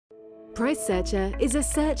Pricesearcher is a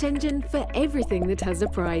search engine for everything that has a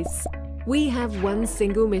price. We have one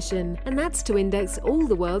single mission, and that's to index all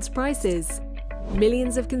the world's prices.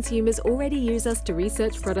 Millions of consumers already use us to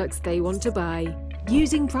research products they want to buy.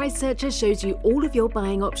 Using Pricesearcher shows you all of your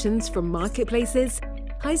buying options from marketplaces,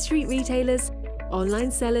 high street retailers,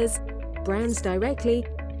 online sellers, brands directly,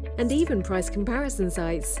 and even price comparison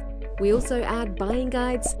sites. We also add buying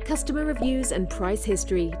guides, customer reviews, and price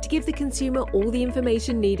history to give the consumer all the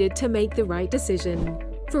information needed to make the right decision.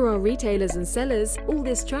 For our retailers and sellers, all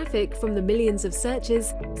this traffic from the millions of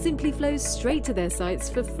searches simply flows straight to their sites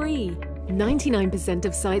for free. 99%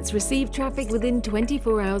 of sites receive traffic within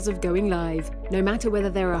 24 hours of going live, no matter whether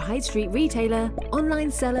they're a high street retailer, online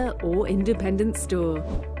seller, or independent store.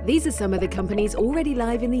 These are some of the companies already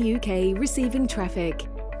live in the UK receiving traffic.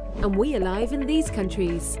 And we are live in these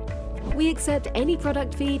countries. We accept any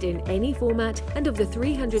product feed in any format, and of the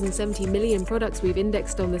 370 million products we've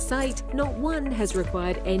indexed on the site, not one has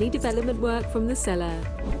required any development work from the seller.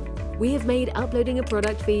 We have made uploading a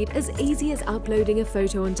product feed as easy as uploading a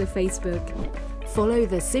photo onto Facebook. Follow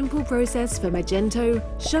the simple process for Magento,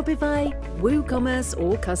 Shopify, WooCommerce,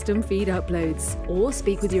 or custom feed uploads, or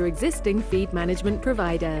speak with your existing feed management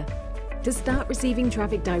provider. To start receiving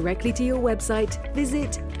traffic directly to your website,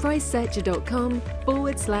 visit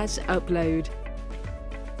pricesearcher.com/upload.